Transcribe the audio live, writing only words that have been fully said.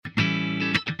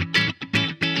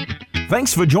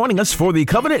Thanks for joining us for the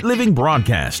Covenant Living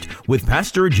broadcast with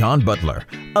Pastor John Butler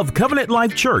of Covenant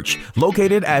Life Church,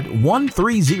 located at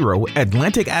 130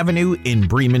 Atlantic Avenue in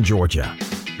Bremen, Georgia.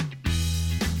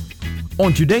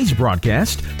 On today's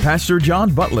broadcast, Pastor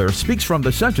John Butler speaks from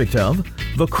the subject of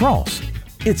the cross.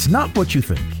 It's not what you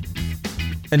think.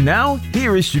 And now,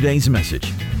 here is today's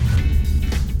message.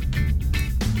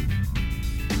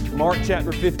 Mark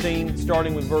chapter 15,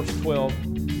 starting with verse 12.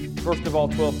 First of all,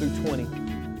 12 through 20.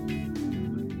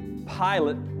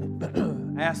 Pilate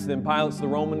asked them, Pilate's the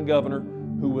Roman governor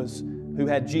who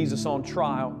had Jesus on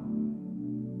trial.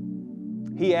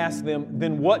 He asked them,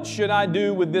 then what should I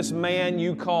do with this man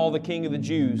you call the King of the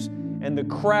Jews? And the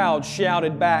crowd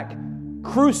shouted back,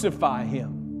 crucify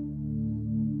him.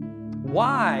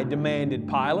 Why? Demanded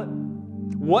Pilate.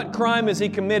 What crime has he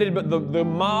committed? But the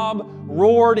mob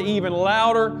roared even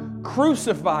louder,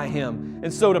 crucify him.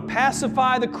 And so to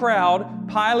pacify the crowd,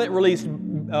 Pilate released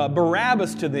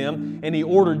Barabbas to them, and he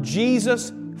ordered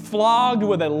Jesus flogged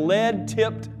with a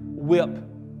lead-tipped whip,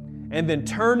 and then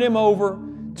turned him over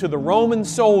to the Roman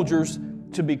soldiers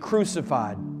to be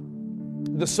crucified.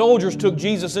 The soldiers took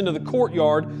Jesus into the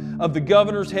courtyard of the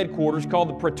governor's headquarters called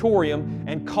the Praetorium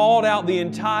and called out the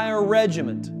entire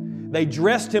regiment. They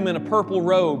dressed him in a purple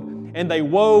robe, and they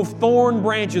wove thorn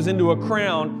branches into a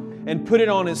crown and put it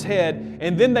on his head,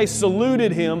 and then they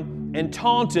saluted him and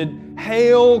taunted,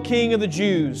 Hail, King of the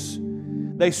Jews!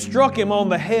 They struck him on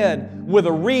the head with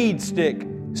a reed stick,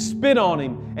 spit on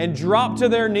him, and dropped to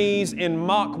their knees in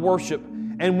mock worship.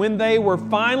 And when they were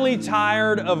finally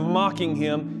tired of mocking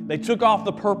him, they took off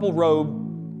the purple robe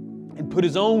and put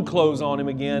his own clothes on him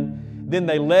again. Then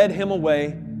they led him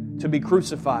away to be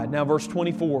crucified. Now verse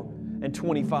 24 and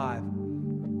 25.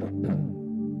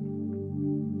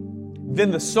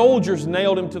 Then the soldiers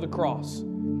nailed him to the cross.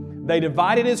 They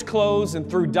divided his clothes and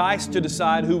threw dice to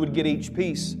decide who would get each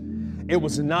piece. It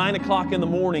was 9 o'clock in the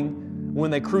morning when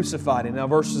they crucified him. Now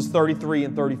verses 33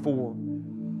 and 34.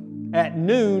 At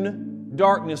noon,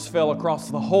 darkness fell across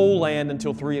the whole land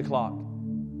until 3 o'clock.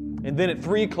 And then at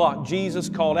 3 o'clock, Jesus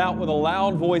called out with a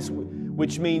loud voice,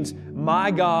 which means,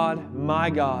 my God,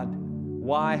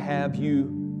 why have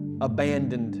you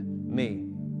abandoned me?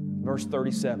 Verse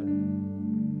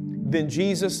 37. Then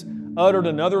Jesus uttered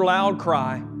another loud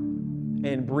cry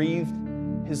and breathed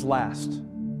his last.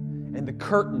 And the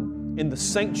curtain in the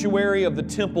sanctuary of the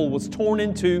temple was torn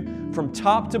in two from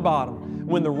top to bottom.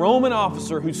 When the Roman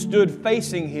officer who stood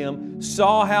facing him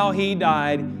saw how he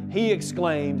died, he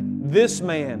exclaimed, this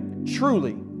man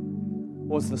truly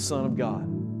was the Son of God.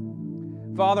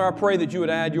 Father, I pray that you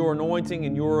would add your anointing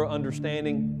and your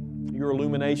understanding, your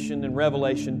illumination and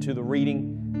revelation to the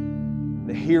reading,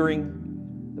 the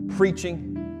hearing, the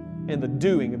preaching, and the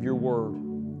doing of your word.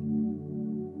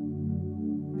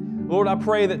 Lord, I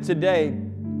pray that today,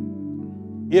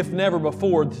 if never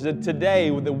before, today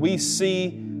that we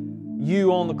see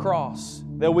you on the cross,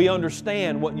 that we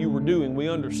understand what you were doing. We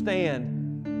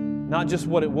understand not just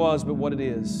what it was, but what it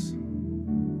is.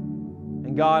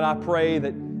 And God, I pray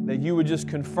that you would just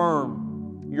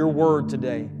confirm your word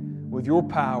today with your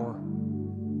power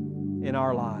in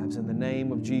our lives. In the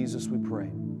name of Jesus we pray.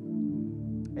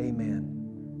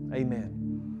 Amen. Amen.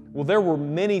 Well, there were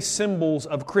many symbols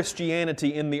of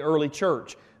Christianity in the early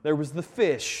church. There was the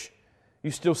fish.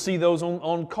 You still see those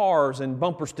on cars and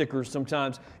bumper stickers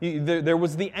sometimes. There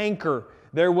was the anchor.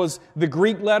 There was the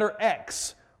Greek letter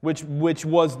X, which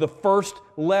was the first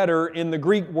letter in the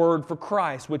Greek word for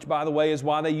Christ, which, by the way, is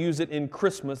why they use it in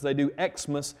Christmas. They do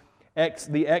Xmas.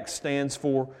 The X stands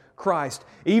for Christ.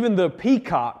 Even the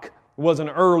peacock was an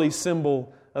early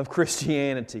symbol of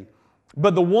Christianity.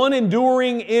 But the one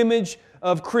enduring image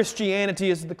of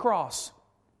Christianity is the cross.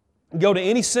 Go to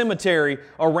any cemetery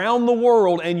around the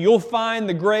world and you'll find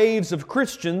the graves of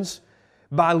Christians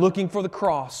by looking for the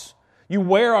cross. You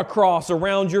wear a cross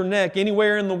around your neck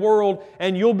anywhere in the world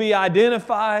and you'll be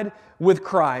identified with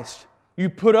Christ. You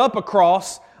put up a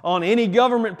cross on any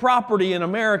government property in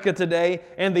America today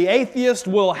and the atheist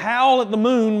will howl at the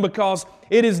moon because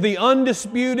it is the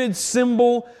undisputed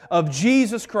symbol of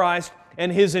Jesus Christ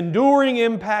and His enduring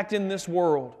impact in this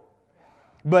world.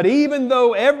 But even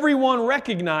though everyone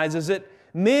recognizes it,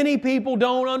 many people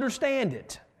don't understand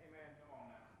it.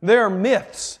 There are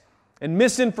myths and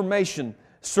misinformation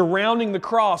surrounding the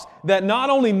cross that not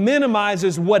only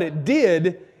minimizes what it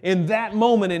did in that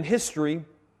moment in history,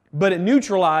 but it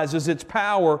neutralizes its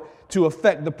power to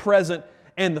affect the present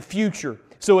and the future.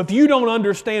 So if you don't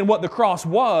understand what the cross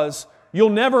was, you'll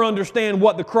never understand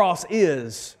what the cross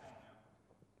is.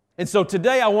 And so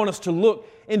today I want us to look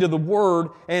into the Word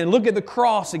and look at the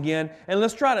cross again, and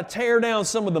let's try to tear down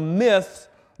some of the myths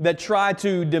that try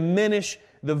to diminish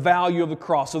the value of the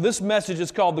cross. So this message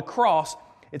is called The Cross.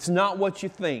 It's not what you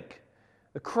think.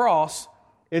 The cross,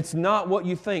 it's not what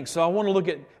you think. So I want to look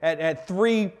at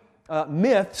three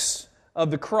myths of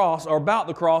the cross, or about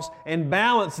the cross, and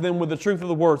balance them with the truth of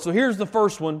the Word. So here's the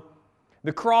first one.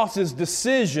 The cross is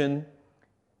decision,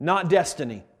 not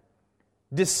destiny.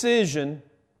 Decision,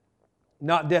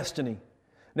 not destiny.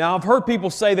 Now, I've heard people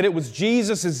say that it was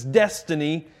Jesus'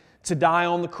 destiny to die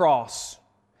on the cross.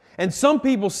 And some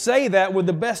people say that with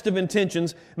the best of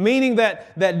intentions, meaning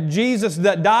that Jesus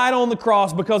that died on the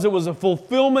cross because it was a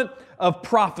fulfillment of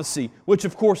prophecy, which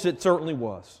of course it certainly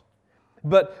was.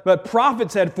 But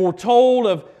prophets had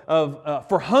foretold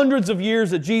for hundreds of years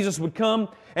that Jesus would come,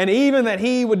 and even that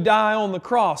He would die on the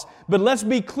cross. But let's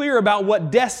be clear about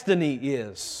what destiny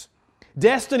is.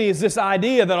 Destiny is this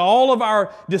idea that all of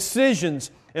our decisions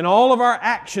and all of our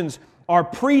actions are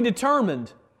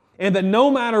predetermined, and that no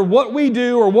matter what we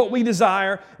do or what we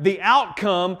desire, the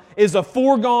outcome is a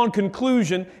foregone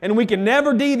conclusion, and we can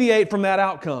never deviate from that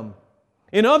outcome.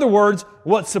 In other words,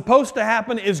 what's supposed to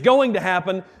happen is going to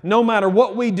happen no matter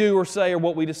what we do or say or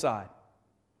what we decide.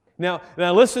 Now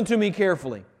listen to me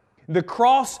carefully. The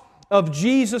cross of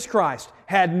Jesus Christ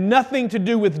had nothing to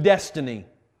do with destiny.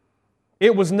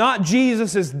 It was not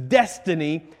Jesus'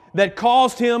 destiny that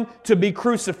caused Him to be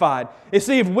crucified. You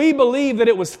see, if we believe that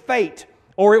it was fate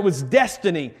or it was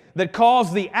destiny that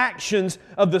caused the actions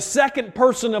of the second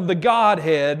person of the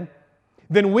Godhead,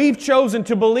 then we've chosen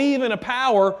to believe in a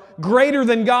power greater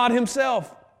than God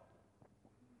Himself.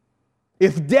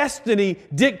 If destiny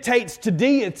dictates to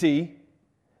deity,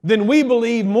 then we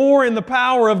believe more in the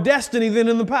power of destiny than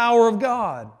in the power of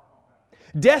God.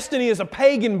 Destiny is a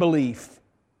pagan belief.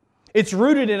 It's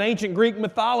rooted in ancient Greek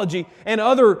mythology and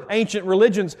other ancient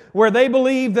religions where they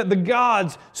believed that the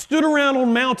gods stood around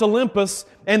on Mount Olympus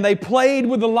and they played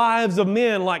with the lives of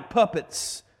men like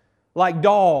puppets, like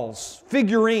dolls,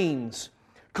 figurines,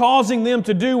 causing them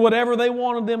to do whatever they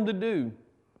wanted them to do.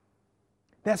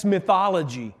 That's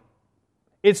mythology.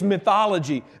 It's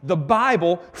mythology. The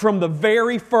Bible, from the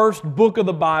very first book of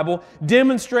the Bible,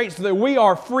 demonstrates that we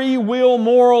are free will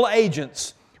moral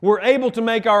agents. We're able to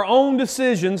make our own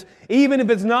decisions even if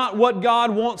it's not what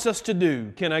God wants us to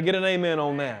do. Can I get an amen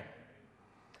on that?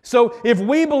 So if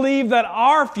we believe that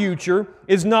our future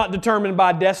is not determined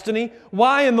by destiny,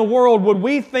 why in the world would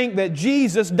we think that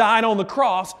Jesus died on the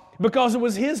cross because it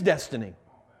was His destiny?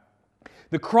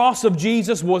 The cross of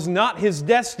Jesus was not His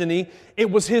destiny,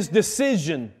 it was His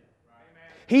decision.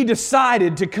 He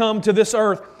decided to come to this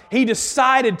earth. He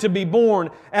decided to be born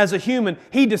as a human.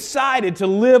 He decided to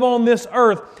live on this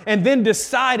earth and then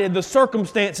decided the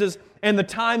circumstances and the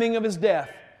timing of His death.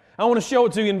 I want to show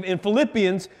it to you in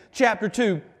Philippians chapter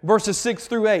 2, verses 6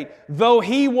 through 8. Though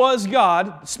He was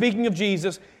God, speaking of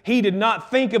Jesus, He did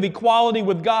not think of equality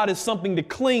with God as something to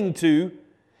cling to.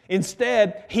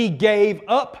 Instead, He gave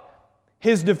up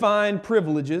His divine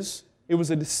privileges. It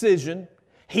was a decision.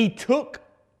 He took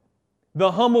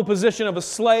the humble position of a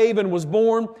slave and was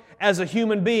born as a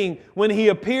human being. When He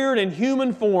appeared in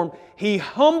human form, He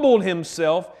humbled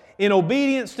Himself in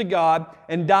obedience to God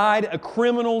and died a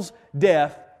criminal's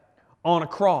death on a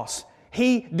cross.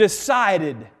 He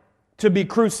decided to be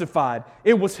crucified.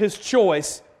 It was His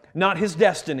choice, not His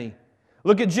destiny.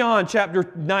 Look at John chapter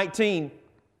 19.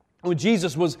 When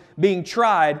Jesus was being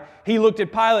tried, He looked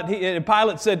at Pilate and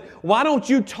Pilate said, "Why don't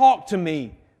you talk to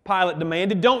me?" Pilate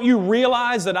demanded. "Don't you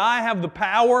realize that I have the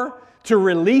power to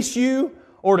release you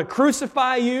or to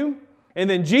crucify you?" And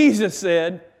then Jesus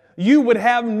said, "You would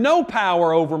have no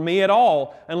power over me at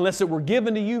all unless it were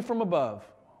given to you from above.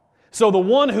 So the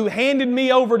one who handed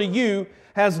me over to you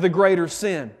has the greater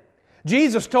sin."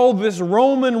 Jesus told this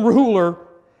Roman ruler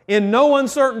in no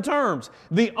uncertain terms,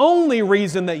 "The only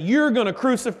reason that you're going to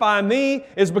crucify me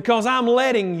is because I'm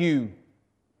letting you.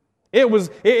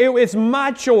 It's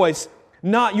my choice,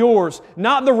 not yours,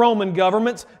 not the Roman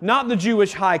government's, not the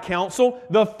Jewish high council.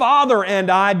 The Father and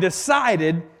I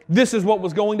decided this is what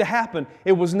was going to happen."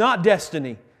 It was not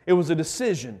destiny. It was a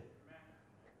decision.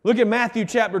 Look at Matthew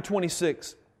chapter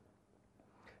 26.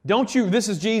 This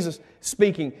is Jesus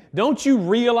speaking. Don't you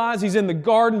realize He's in the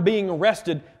garden being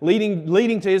arrested,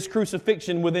 leading to His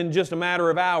crucifixion within just a matter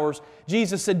of hours?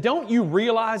 Jesus said, "Don't you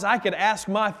realize I could ask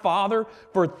my Father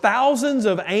for thousands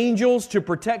of angels to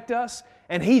protect us,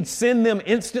 and He'd send them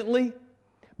instantly?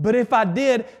 But if I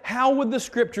did, how would the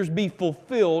Scriptures be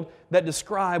fulfilled that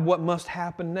describe what must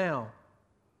happen now?"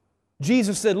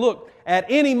 Jesus said, "Look, at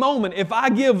any moment, if I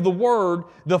give the word,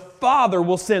 the Father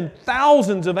will send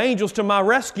thousands of angels to my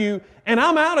rescue, and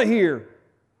I'm out of here.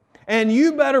 And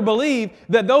you better believe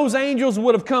that those angels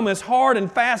would have come as hard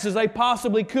and fast as they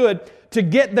possibly could to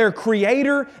get their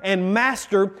Creator and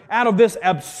Master out of this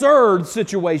absurd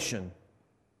situation.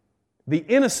 The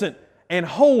innocent and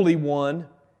holy One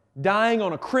dying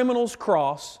on a criminal's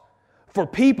cross for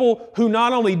people who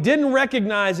not only didn't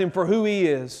recognize Him for who He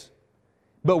is,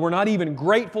 but were not even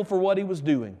grateful for what He was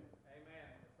doing.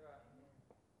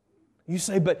 You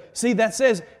say, but see, that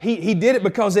says he did it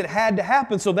because it had to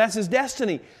happen, so that's His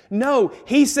destiny. No,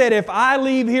 He said, if I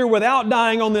leave here without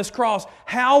dying on this cross,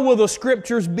 how will the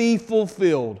Scriptures be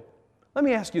fulfilled? Let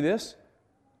me ask you this.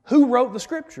 Who wrote the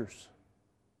Scriptures?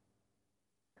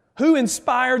 Who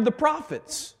inspired the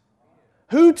prophets?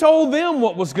 Who told them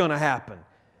what was going to happen?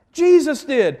 Jesus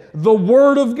did. The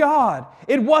Word of God.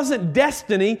 It wasn't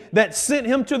destiny that sent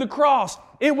Him to the cross.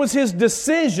 It was His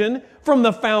decision from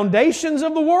the foundations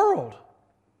of the world.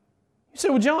 You say,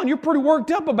 well, John, you're pretty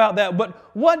worked up about that,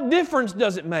 but what difference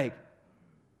does it make?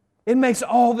 It makes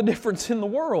all the difference in the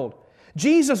world.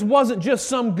 Jesus wasn't just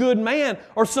some good man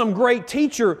or some great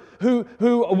teacher who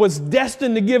was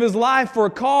destined to give His life for a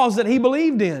cause that He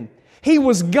believed in. He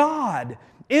was God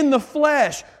in the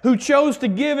flesh who chose to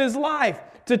give His life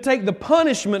to take the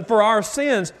punishment for our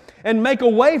sins and make a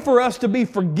way for us to be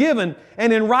forgiven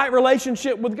and in right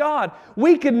relationship with God.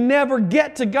 We could never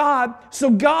get to God, so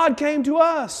God came to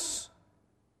us.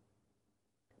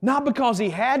 Not because He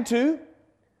had to,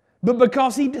 but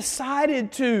because He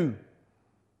decided to.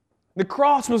 The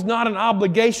cross was not an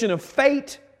obligation of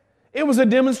fate. It was a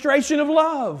demonstration of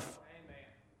love. Amen.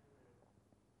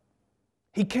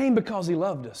 He came because He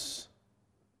loved us.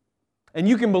 And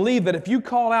you can believe that if you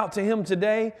call out to Him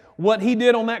today, what He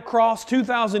did on that cross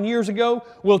 2,000 years ago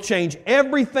will change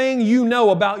everything you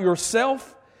know about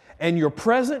yourself and your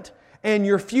present and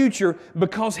your future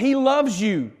because He loves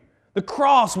you. The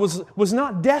cross was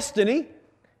not destiny,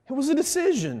 it was a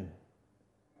decision.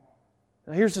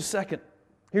 Now here's the second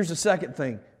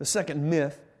thing, the second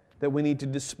myth that we need to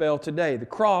dispel today. The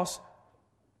cross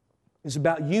is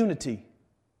about unity,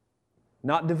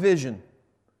 not division.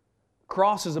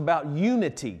 Cross is about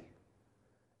unity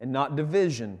and not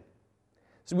division.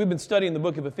 So we've been studying the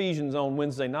book of Ephesians on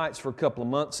Wednesday nights for a couple of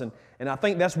months, and I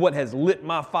think that's what has lit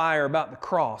my fire about the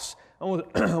cross. I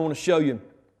want to show you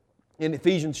in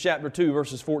Ephesians chapter 2,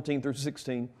 verses 14 through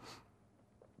 16.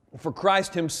 For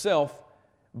Christ Himself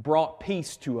brought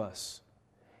peace to us.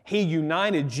 He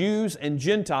united Jews and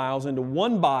Gentiles into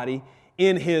one body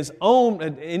in His own,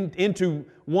 into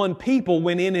one people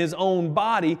when in His own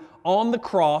body on the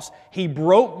cross, He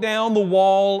broke down the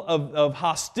wall of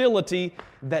hostility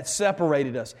that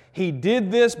separated us. He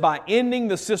did this by ending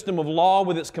the system of law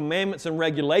with its commandments and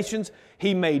regulations.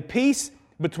 He made peace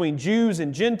between Jews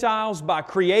and Gentiles by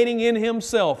creating in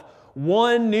Himself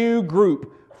one new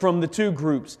group from the two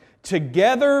groups.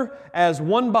 Together as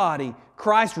one body,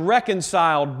 Christ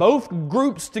reconciled both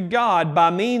groups to God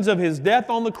by means of His death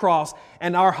on the cross,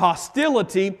 and our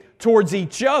hostility towards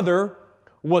each other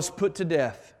was put to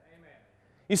death. Amen.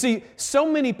 You see, so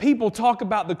many people talk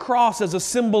about the cross as a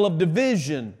symbol of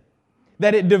division,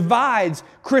 that it divides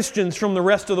Christians from the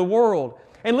rest of the world.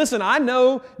 And listen, I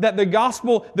know that the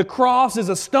gospel, the cross is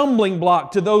a stumbling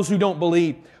block to those who don't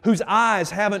believe, whose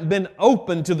eyes haven't been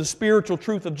opened to the spiritual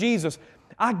truth of Jesus.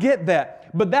 I get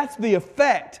that, but that's the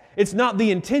effect. It's not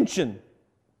the intention.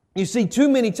 You see, too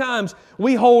many times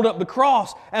we hold up the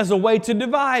cross as a way to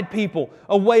divide people,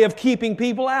 a way of keeping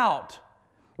people out.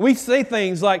 We say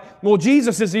things like, well,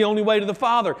 Jesus is the only way to the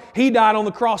Father. He died on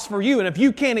the cross for you, and if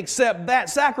you can't accept that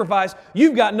sacrifice,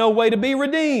 you've got no way to be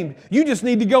redeemed. You just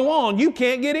need to go on. You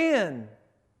can't get in.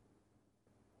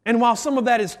 And while some of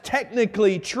that is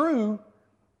technically true,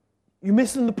 you're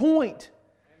missing the point.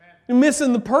 Amen. You're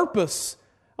missing the purpose.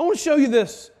 I want to show you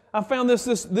this. I found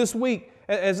this week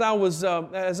as I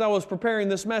was preparing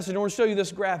this message. I want to show you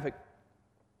this graphic.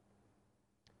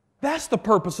 That's the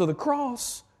purpose of the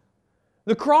cross.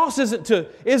 The cross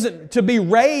isn't to be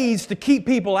raised to keep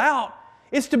people out.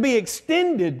 It's to be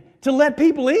extended to let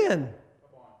people in.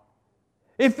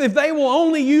 If they will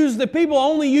only use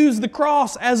the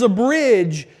cross as a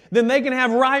bridge, then they can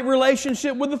have right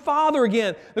relationship with the Father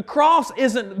again. The cross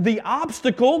isn't the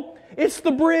obstacle, it's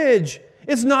the bridge.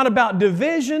 It's not about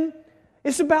division,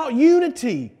 it's about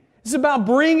unity. It's about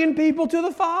bringing people to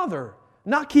the Father,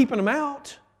 not keeping them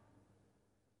out.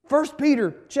 1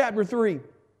 Peter chapter 3.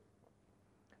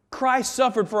 Christ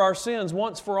suffered for our sins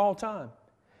once for all time.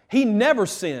 He never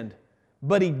sinned,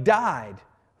 but He died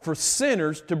for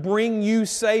sinners to bring you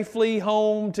safely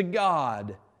home to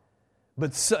God.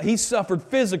 But He suffered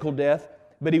physical death,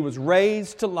 but He was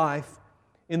raised to life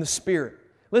in the Spirit.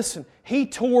 Listen, He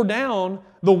tore down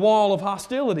the wall of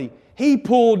hostility. He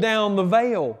pulled down the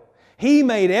veil. He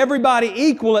made everybody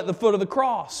equal at the foot of the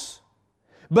cross.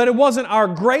 But it wasn't our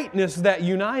greatness that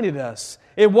united us.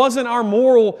 It wasn't our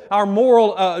moral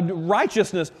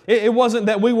righteousness. It wasn't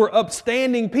that we were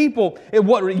upstanding people.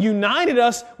 What united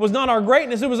us was not our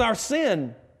greatness, it was our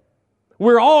sin.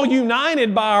 We're all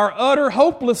united by our utter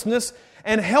hopelessness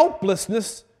and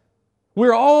helplessness.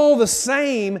 We're all the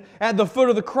same at the foot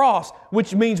of the cross,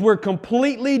 which means we're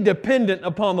completely dependent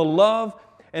upon the love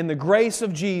and the grace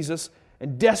of Jesus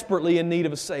and desperately in need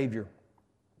of a Savior.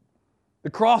 The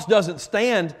cross doesn't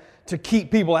stand to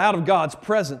keep people out of God's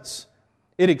presence.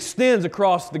 It extends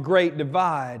across the great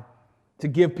divide to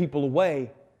give people a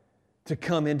way to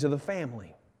come into the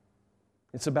family.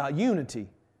 It's about unity,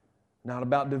 not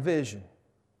about division.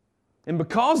 And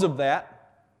because of that,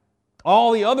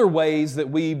 all the other ways that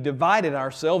we've divided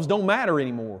ourselves don't matter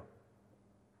anymore.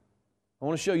 I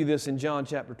want to show you this in John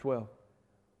chapter 12.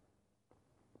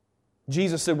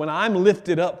 Jesus said, when I'm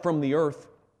lifted up from the earth,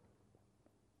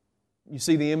 you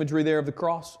see the imagery there of the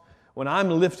cross? When I'm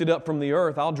lifted up from the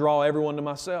earth, I'll draw everyone to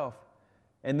myself.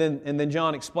 And then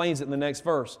John explains it in the next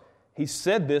verse. He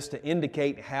said this to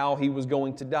indicate how He was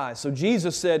going to die. So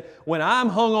Jesus said, when I'm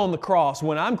hung on the cross,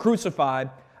 when I'm crucified,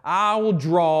 I will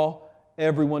draw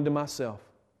everyone to myself.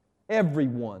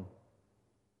 Everyone.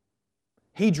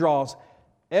 He draws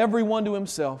everyone to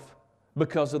Himself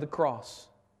because of the cross.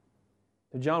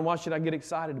 So John, why should I get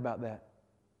excited about that?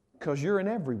 Because you're in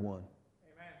everyone.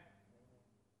 Amen.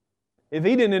 If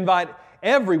He didn't invite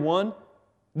everyone,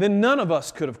 then none of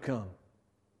us could have come.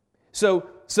 So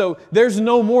there's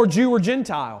no more Jew or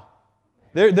Gentile.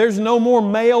 There's no more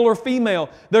male or female.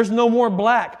 There's no more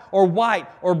black or white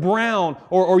or brown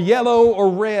or yellow or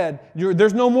red.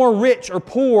 There's no more rich or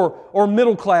poor or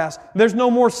middle class. There's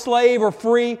no more slave or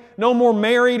free. No more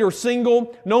married or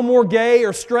single. No more gay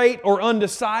or straight or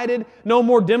undecided. No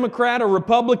more Democrat or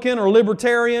Republican or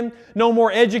Libertarian. No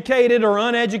more educated or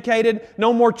uneducated.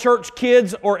 No more church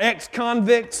kids or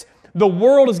ex-convicts. The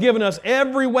world has given us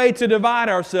every way to divide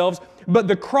ourselves, but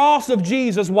the cross of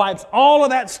Jesus wipes all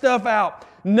of that stuff out.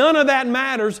 None of that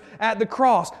matters at the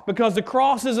cross because the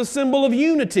cross is a symbol of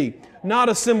unity, not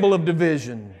a symbol of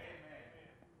division.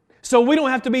 So we don't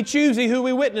have to be choosy who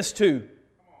we witness to.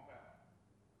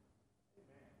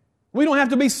 We don't have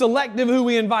to be selective who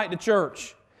we invite to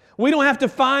church. We don't have to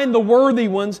find the worthy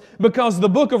ones because the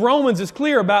book of Romans is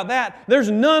clear about that.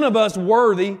 There's none of us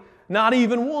worthy, not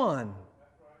even one.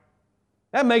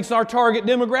 That makes our target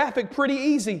demographic pretty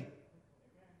easy.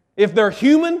 If they're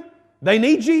human, they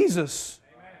need Jesus.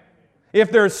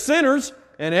 If they're sinners,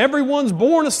 and everyone's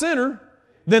born a sinner,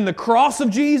 then the cross of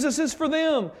Jesus is for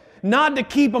them. Not to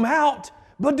keep them out,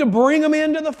 but to bring them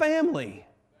into the family.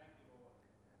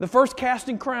 The first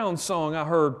Casting Crowns song I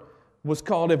heard was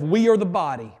called If We Are the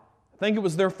Body. I think it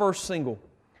was their first single.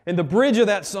 And the bridge of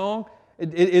that song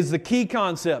is the key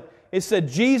concept. It said,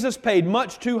 Jesus paid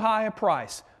much too high a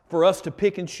price for us to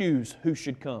pick and choose who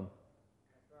should come.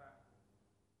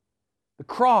 The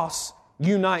cross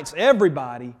unites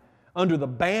everybody under the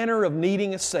banner of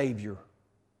needing a Savior.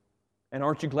 And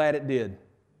aren't you glad it did?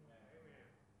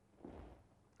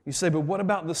 You say, but what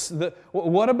about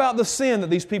the sin that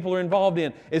these people are involved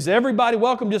in? Is everybody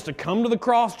welcome just to come to the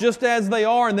cross just as they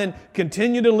are and then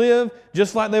continue to live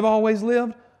just like they've always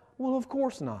lived? Well, of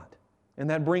course not. And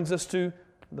that brings us to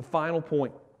the final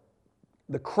point.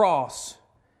 The cross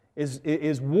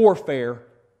is warfare,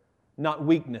 not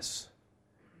weakness.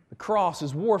 The cross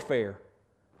is warfare,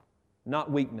 not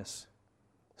weakness.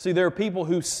 See, there are people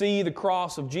who see the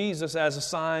cross of Jesus as a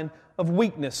sign of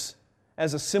weakness,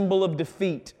 as a symbol of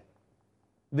defeat,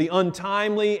 the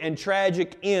untimely and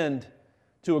tragic end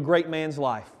to a great man's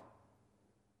life.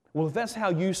 Well, if that's how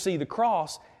you see the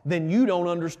cross, then you don't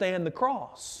understand the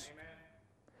cross. Amen.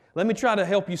 Let me try to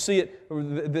help you see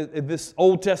it, this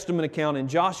Old Testament account in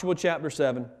Joshua chapter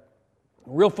 7. A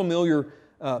real familiar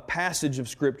passage of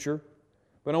Scripture,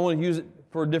 but I want to use it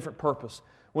for a different purpose.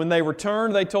 When they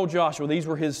returned, they told Joshua, these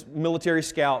were his military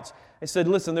scouts, they said,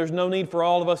 listen, there's no need for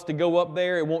all of us to go up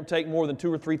there. It won't take more than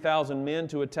 2,000 or 3,000 men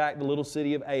to attack the little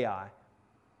city of Ai.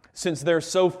 Since there's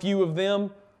so few of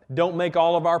them, don't make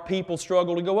all of our people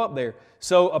struggle to go up there.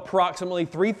 So approximately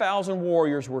 3,000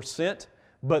 warriors were sent,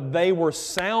 but they were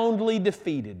soundly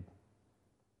defeated.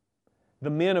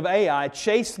 The men of Ai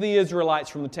chased the Israelites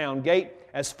from the town gate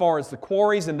as far as the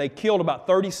quarries, and they killed about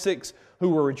 36 who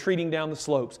were retreating down the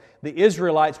slopes. The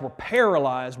Israelites were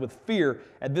paralyzed with fear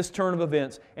at this turn of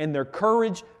events, and their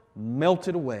courage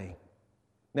melted away.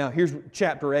 Now, here's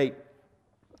chapter 8,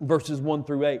 verses 1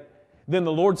 through 8. Then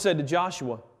the Lord said to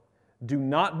Joshua, do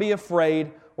not be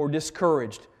afraid or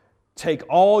discouraged. Take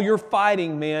all your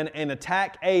fighting men and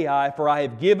attack Ai, for I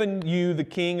have given you the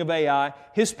king of Ai,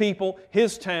 his people,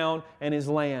 his town, and his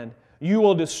land. You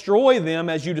will destroy them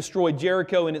as you destroyed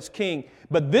Jericho and its king.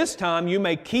 But this time you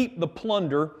may keep the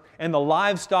plunder and the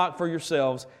livestock for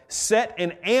yourselves. Set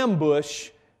an ambush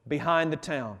behind the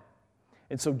town."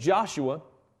 And so Joshua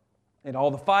and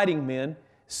all the fighting men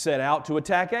set out to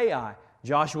attack Ai.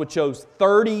 Joshua chose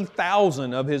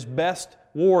 30,000 of his best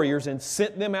warriors and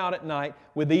sent them out at night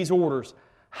with these orders: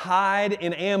 hide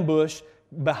in ambush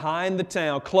behind the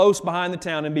town, close behind the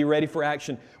town, and be ready for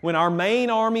action. When our main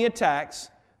army attacks,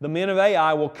 the men of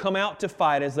Ai will come out to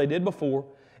fight as they did before,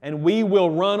 and we will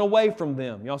run away from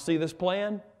them. Y'all see this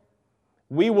plan?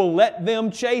 We will let them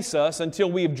chase us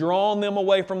until we have drawn them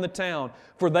away from the town.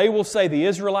 For they will say, "The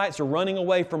Israelites are running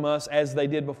away from us as they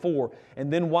did before."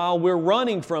 And then while we're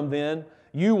running from them,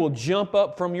 you will jump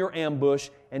up from your ambush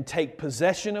and take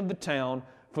possession of the town,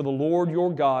 for the Lord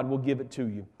your God will give it to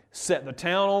you. Set the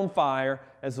town on fire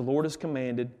as the Lord has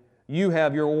commanded. You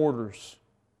have your orders.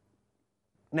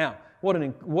 Now, what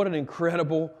an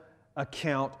incredible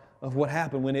account of what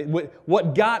happened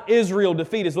what got Israel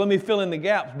defeated. So let me fill in the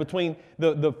gaps between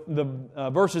the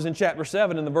verses in chapter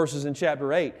 7 and the verses in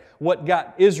chapter 8. What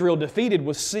got Israel defeated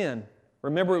was sin.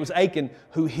 Remember, it was Achan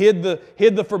who hid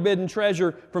the forbidden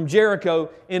treasure from Jericho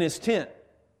in his tent.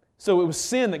 So it was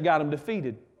sin that got him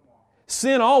defeated.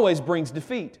 Sin always brings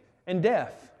defeat and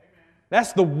death.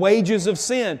 That's the wages of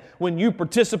sin. When you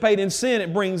participate in sin,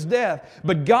 it brings death.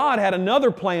 But God had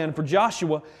another plan for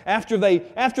Joshua. After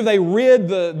they rid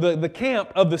the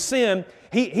camp of the sin,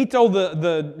 He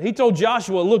told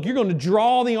Joshua, "Look, you're going to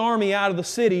draw the army out of the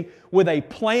city with a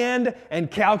planned and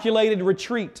calculated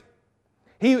retreat."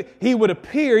 He would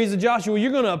appear, he said, "Joshua,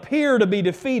 you're going to appear to be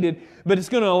defeated, but it's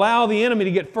going to allow the enemy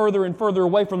to get further and further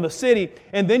away from the city,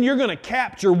 and then you're going to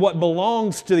capture what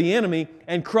belongs to the enemy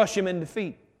and crush him in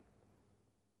defeat."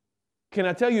 Can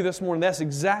I tell you this morning, that's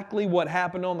exactly what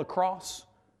happened on the cross?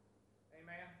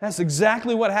 Amen. That's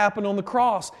exactly what happened on the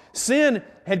cross. Sin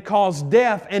had caused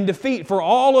death and defeat for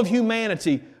all of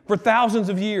humanity for thousands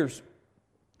of years.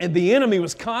 And the enemy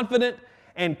was confident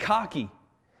and cocky.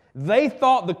 They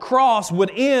thought the cross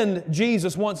would end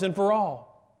Jesus once and for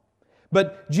all.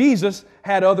 But Jesus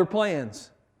had other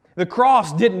plans. The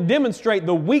cross didn't demonstrate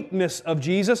the weakness of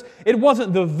Jesus. It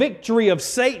wasn't the victory of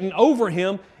Satan over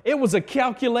Him. It was a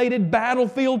calculated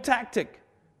battlefield tactic.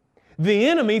 The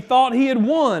enemy thought he had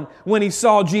won when he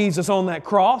saw Jesus on that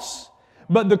cross.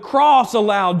 But the cross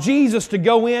allowed Jesus to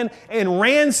go in and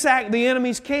ransack the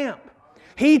enemy's camp.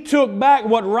 He took back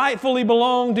what rightfully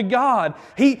belonged to God.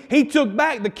 He took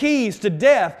back the keys to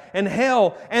death and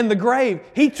hell and the grave.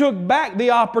 He took back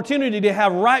the opportunity to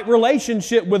have right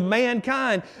relationship with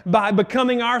mankind by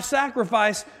becoming our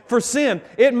sacrifice for sin.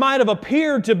 It might have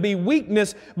appeared to be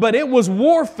weakness, but it was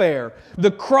warfare.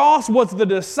 The cross was the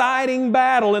deciding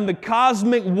battle in the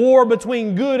cosmic war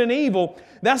between good and evil.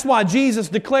 That's why Jesus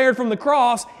declared from the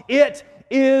cross, "It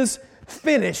is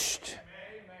finished."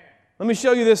 Let me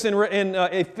show you this in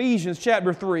Ephesians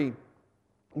chapter 3,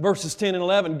 verses 10 and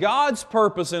 11. God's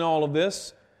purpose in all of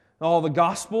this, all the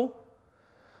gospel,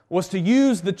 was to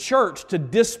use the church to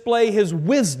display His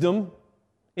wisdom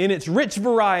in its rich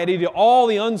variety to all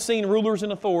the unseen rulers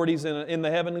and authorities in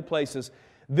the heavenly places.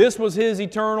 This was His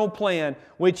eternal plan,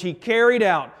 which He carried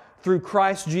out through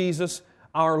Christ Jesus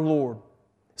our Lord.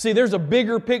 See, there's a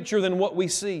bigger picture than what we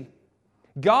see.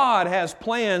 God has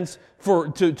plans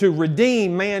to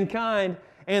redeem mankind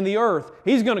and the earth.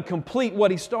 He's going to complete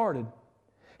what He started.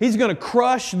 He's going to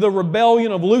crush the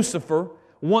rebellion of Lucifer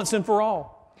once and for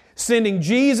all, sending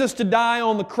Jesus to die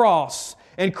on the cross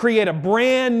and create a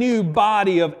brand new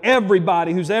body of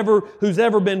everybody who's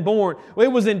ever been born.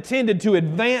 It was intended to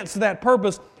advance that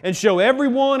purpose and show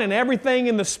everyone and everything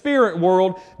in the spirit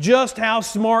world just how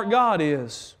smart God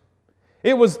is.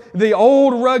 It was the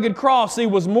old rugged cross. It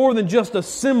was more than just a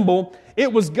symbol.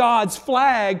 It was God's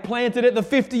flag planted at the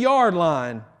 50-yard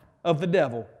line of the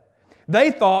devil.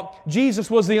 They thought Jesus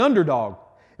was the underdog.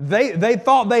 They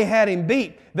thought they had Him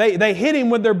beat. They hit Him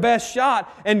with their best shot,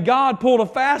 and God pulled a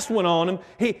fast one on Him.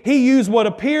 He used what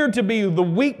appeared to be the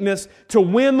weakness to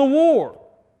win the war.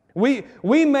 We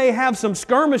may have some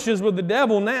skirmishes with the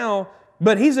devil now,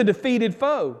 but he's a defeated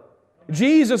foe.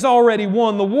 Jesus already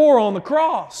won the war on the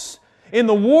cross. In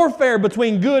the warfare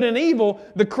between good and evil,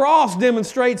 the cross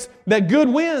demonstrates that good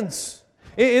wins.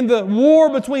 In the war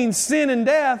between sin and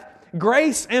death,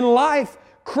 grace and life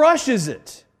crushes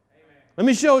it. Let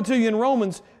me show it to you in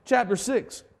Romans chapter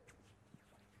 6.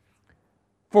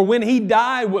 For when we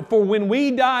died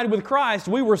with Christ,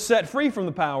 we were set free from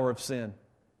the power of sin.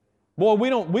 Boy, we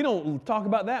don't talk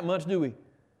about that much, do we?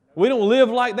 We don't live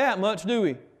like that much, do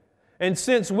we? And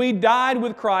since we died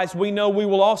with Christ, we know we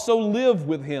will also live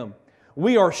with Him.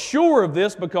 We are sure of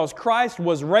this because Christ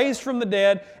was raised from the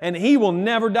dead and He will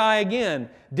never die again.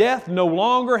 Death no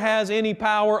longer has any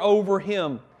power over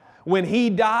Him. When He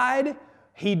died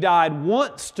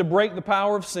once to break the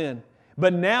power of sin.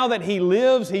 But now that He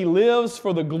lives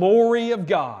for the glory of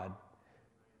God.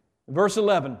 Verse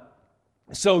 11,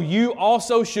 so you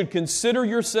also should consider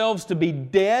yourselves to be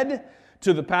dead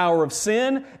to the power of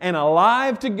sin and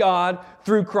alive to God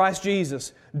through Christ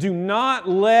Jesus. Do not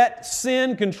let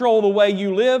sin control the way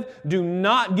you live. Do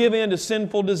not give in to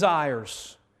sinful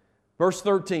desires. Verse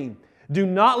 13, do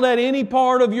not let any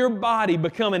part of your body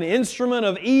become an instrument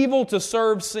of evil to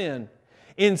serve sin.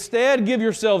 Instead, give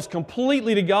yourselves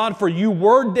completely to God, for you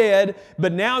were dead,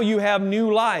 but now you have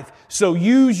new life. So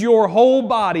use your whole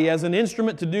body as an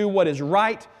instrument to do what is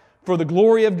right for the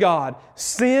glory of God.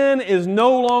 Sin is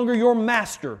no longer your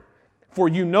master, for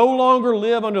you no longer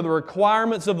live under the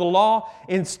requirements of the law.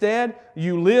 Instead,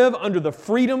 you live under the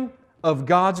freedom of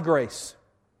God's grace.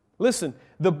 Listen,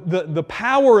 the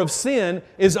power of sin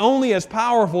is only as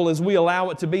powerful as we allow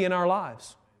it to be in our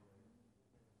lives.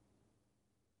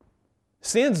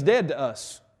 Sin's dead to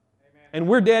us, and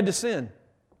we're dead to sin.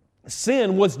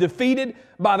 Sin was defeated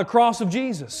by the cross of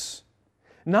Jesus.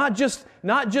 Not just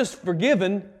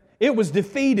forgiven, it was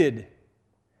defeated.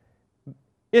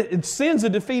 Sin's a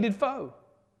defeated foe.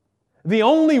 The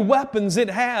only weapons it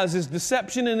has is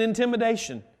deception and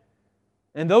intimidation,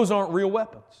 and those aren't real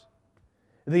weapons.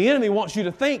 The enemy wants you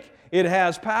to think it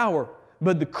has power,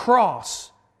 but the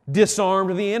cross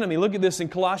disarmed the enemy. Look at this in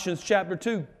Colossians chapter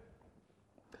 2.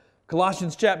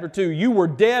 Colossians chapter 2, you were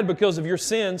dead because of your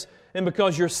sins and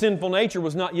because your sinful nature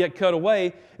was not yet cut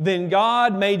away. Then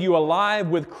God made you alive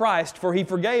with Christ, for He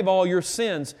forgave all your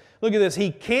sins. Look at this.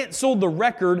 He canceled the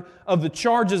record of the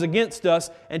charges against us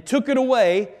and took it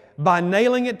away by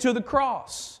nailing it to the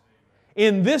cross.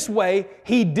 In this way,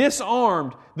 He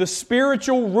disarmed the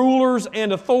spiritual rulers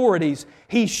and authorities.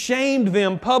 He shamed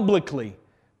them publicly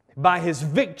by His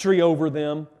victory over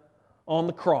them on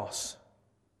the cross.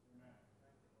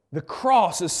 The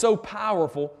cross is so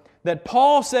powerful that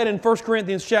Paul said in 1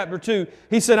 Corinthians chapter 2,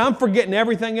 he said, I'm forgetting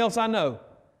everything else I know.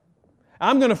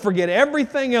 I'm going to forget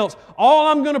everything else. All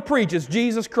I'm going to preach is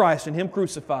Jesus Christ and Him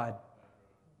crucified.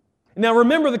 Now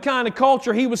remember the kind of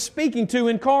culture he was speaking to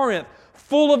in Corinth,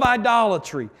 full of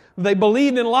idolatry. They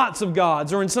believed in lots of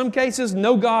gods, or in some cases,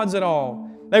 no gods at all.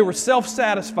 They were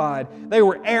self-satisfied. They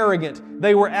were arrogant.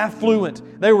 They were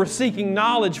affluent. They were seeking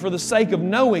knowledge for the sake of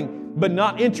knowing, but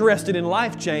not interested in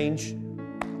life change.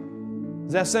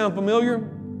 Does that sound familiar?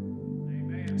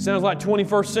 Amen. Sounds like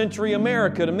 21st century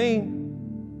America to me.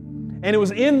 And it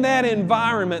was in that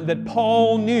environment that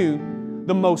Paul knew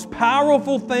the most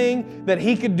powerful thing that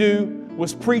he could do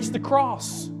was preach the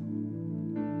cross.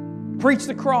 Preach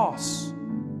the cross.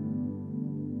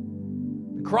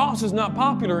 The cross is not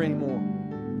popular anymore.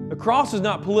 The cross is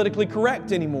not politically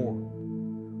correct anymore.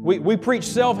 We preach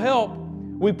self-help.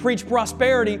 We preach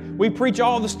prosperity. We preach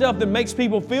all the stuff that makes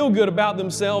people feel good about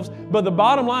themselves. But the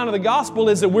bottom line of the gospel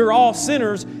is that we're all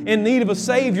sinners in need of a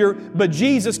Savior. But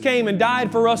Jesus came and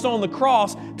died for us on the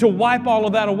cross to wipe all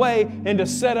of that away and to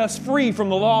set us free from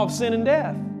the law of sin and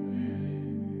death.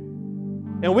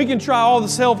 And we can try all the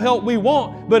self-help we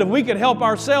want, but if we could help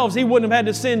ourselves, He wouldn't have had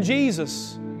to send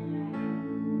Jesus.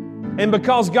 And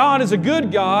because God is a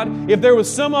good God, if there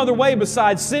was some other way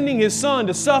besides sending His Son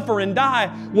to suffer and die,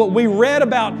 what we read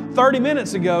about 30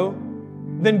 minutes ago,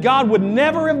 then God would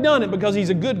never have done it because He's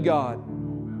a good God.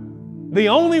 The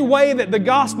only way that the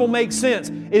gospel makes sense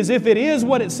is if it is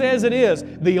what it says it is,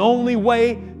 the only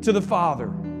way to the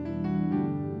Father.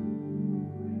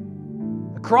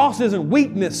 The cross isn't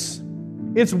weakness,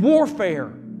 it's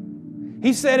warfare.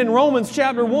 He said in Romans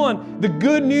chapter 1, the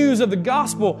good news of the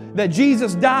gospel that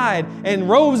Jesus died and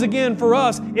rose again for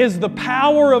us is the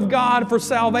power of God for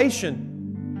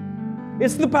salvation.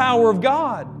 It's the power of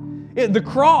God. The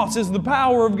cross is the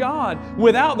power of God.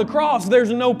 Without the cross,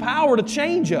 there's no power to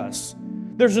change us.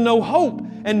 There's no hope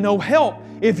and no help.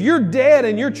 If you're dead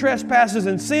in your trespasses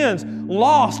and sins,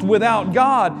 lost without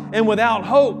God and without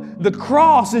hope, the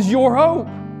cross is your hope.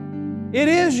 It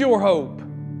is your hope.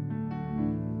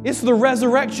 It's the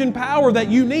resurrection power that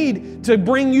you need to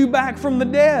bring you back from the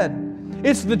dead.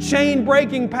 It's the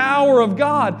chain-breaking power of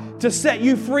God to set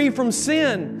you free from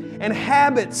sin and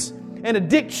habits and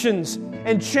addictions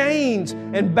and chains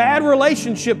and bad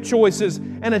relationship choices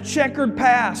and a checkered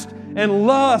past and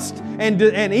lust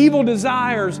and evil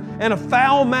desires and a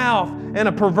foul mouth and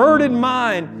a perverted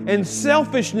mind and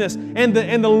selfishness, and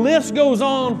the list goes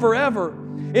on forever.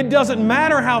 It doesn't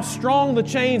matter how strong the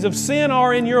chains of sin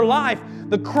are in your life.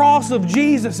 The cross of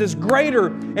Jesus is greater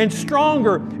and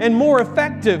stronger and more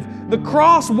effective. The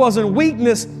cross wasn't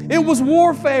weakness, it was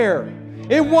warfare.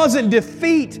 It wasn't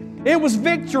defeat, it was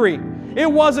victory. It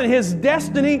wasn't His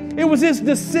destiny, it was His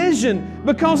decision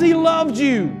because He loved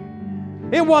you.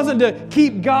 It wasn't to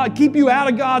keep you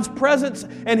out of God's presence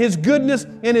and His goodness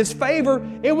and His favor.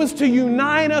 It was to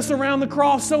unite us around the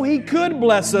cross so He could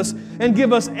bless us and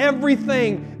give us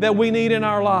everything that we need in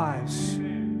our lives.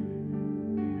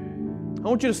 I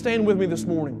want you to stand with me this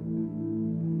morning.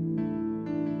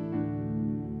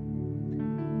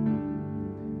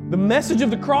 The message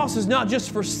of the cross is not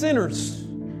just for sinners.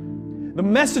 The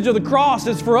message of the cross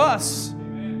is for us.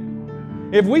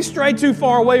 If we stray too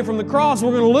far away from the cross,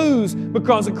 we're going to lose,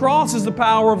 because the cross is the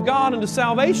power of God unto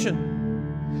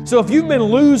salvation. So if you've been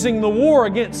losing the war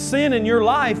against sin in your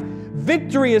life,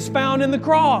 victory is found in the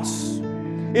cross.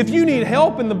 If you need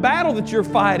help in the battle that you're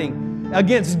fighting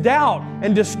against doubt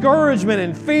and discouragement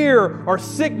and fear or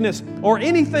sickness or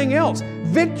anything else,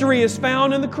 victory is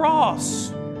found in the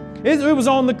cross. It was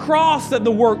on the cross that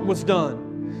the work was done.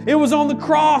 It was on the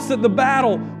cross that the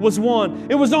battle was won.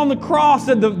 It was on the cross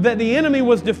that the enemy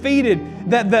was defeated,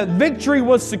 that victory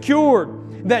was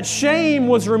secured, that shame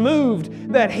was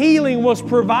removed, that healing was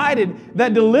provided,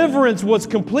 that deliverance was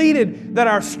completed, that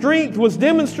our strength was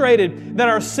demonstrated, that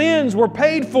our sins were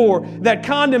paid for, that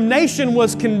condemnation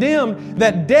was condemned,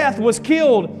 that death was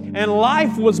killed, and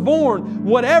life was born.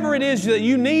 Whatever it is that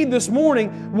you need this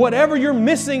morning, whatever you're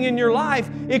missing in your life,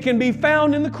 it can be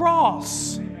found in the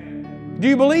cross. Do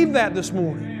you believe that this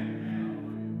morning?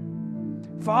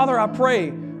 Father, I pray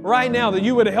right now that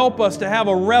You would help us to have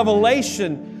a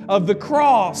revelation of the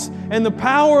cross and the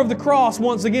power of the cross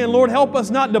once again. Lord, help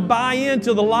us not to buy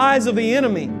into the lies of the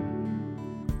enemy.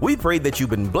 We pray that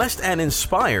you've been blessed and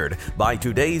inspired by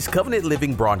today's Covenant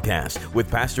Living broadcast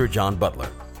with Pastor John Butler.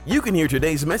 You can hear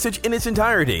today's message in its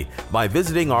entirety by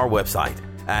visiting our website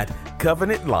at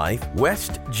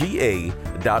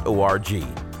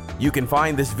covenantlifewestga.org. You can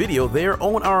find this video there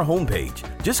on our homepage.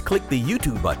 Just click the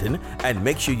YouTube button and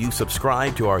make sure you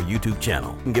subscribe to our YouTube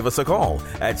channel. And give us a call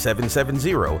at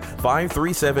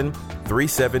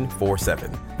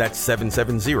 770-537-3747. That's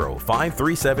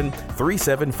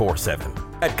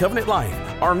 770-537-3747. At Covenant Life,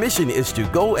 our mission is to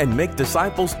go and make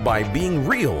disciples by being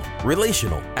real,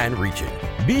 relational, and reaching.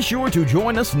 Be sure to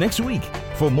join us next week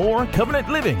for more Covenant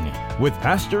Living with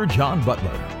Pastor John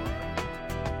Butler.